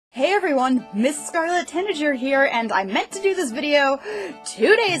Hey everyone, Miss Scarlet Tanager here, and I meant to do this video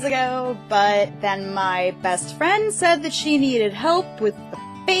 2 days ago, but then my best friend said that she needed help with the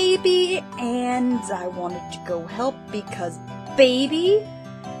baby, and I wanted to go help because baby.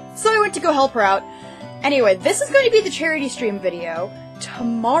 So I went to go help her out. Anyway, this is going to be the charity stream video.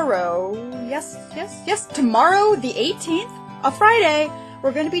 Tomorrow, tomorrow the 18th, a Friday,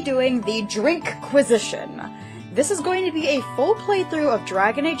 we're going to be doing the Drinkquisition. This is going to be a full playthrough of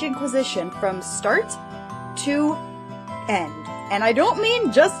Dragon Age Inquisition from start to end. And I don't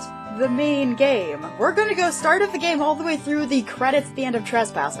mean just the main game. We're going to go start of the game all the way through the credits at the end of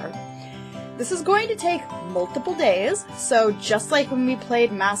Trespasser. This is going to take multiple days, so just like when we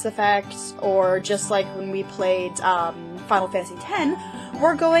played Mass Effect, or just like when we played Final Fantasy X,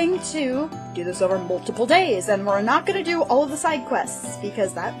 we're going to do this over multiple days, and we're not going to do all of the side quests,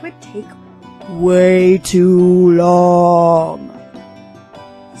 because that would take way too long.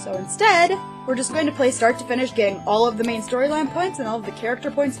 So instead, we're just going to play start to finish, getting all of the main storyline points and all of the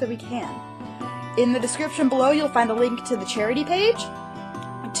character points that we can. In the description below, you'll find a link to the charity page,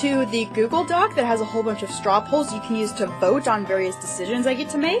 to the Google Doc that has a whole bunch of straw polls you can use to vote on various decisions I get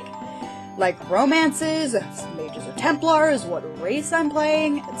to make, like romances, mages or Templars, what race I'm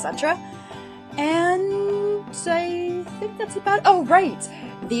playing, etc. And I think that's about— oh, right!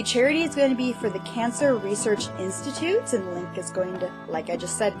 The charity is going to be for the Cancer Research Institute, and the link is going to, like I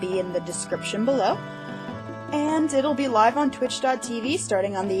just said, be in the description below. And it'll be live on twitch.tv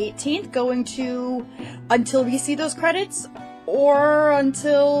starting on the 18th, going to until we see those credits, or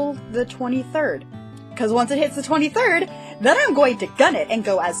until the 23rd. Because once it hits the 23rd, then I'm going to gun it and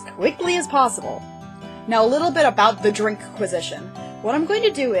go as quickly as possible. Now, a little bit about the Drinkquisition. What I'm going to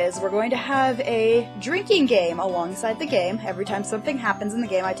do is, we're going to have a drinking game alongside the game. Every time something happens in the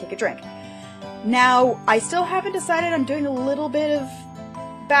game, I take a drink. Now, I still haven't decided. I'm doing a little bit of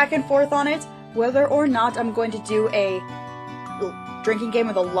back and forth on it, whether or not I'm going to do a drinking game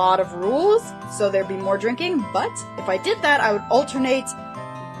with a lot of rules, so there'd be more drinking, but if I did that, I would alternate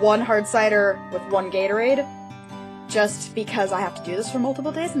one hard cider with one Gatorade, just because I have to do this for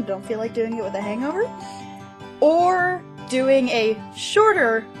multiple days and don't feel like doing it with a hangover. Or doing a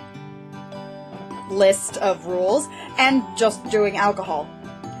shorter list of rules and just doing alcohol.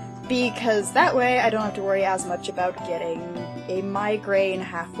 Because that way I don't have to worry as much about getting a migraine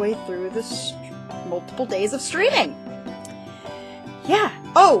halfway through the multiple days of streaming. Yeah.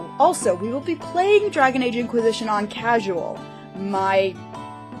 Oh, also, we will be playing Dragon Age Inquisition on casual. My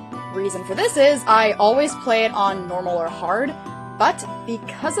reason for this is I always play it on normal or hard, but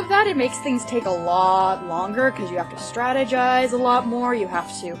because of that, it makes things take a lot longer, because you have to strategize a lot more, you have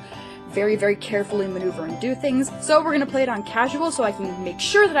to very, very carefully maneuver and do things. So we're going to play it on casual so I can make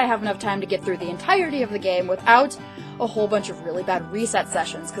sure that I have enough time to get through the entirety of the game without a whole bunch of really bad reset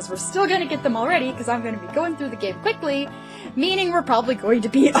sessions, because we're still going to get them already, because I'm going to be going through the game quickly, meaning we're probably going to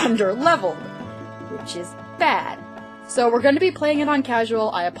be under-leveled, which is bad. So we're going to be playing it on casual.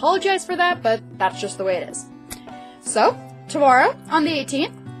 I apologize for that, but that's just the way it is. So, tomorrow, on the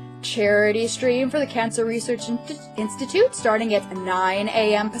 18th, charity stream for the Cancer Research Institute, starting at 9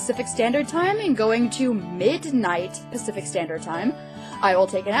 a.m. Pacific Standard Time and going to midnight Pacific Standard Time. I will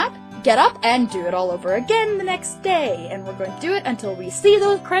take a nap, get up, and do it all over again the next day, and we're going to do it until we see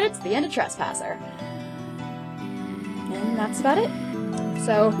those credits at the end of Trespasser. And that's about it.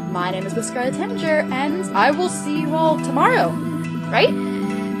 So, my name is Miss Scarlet Tanager, and I will see you all tomorrow. Right?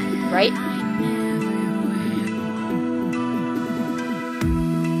 Right?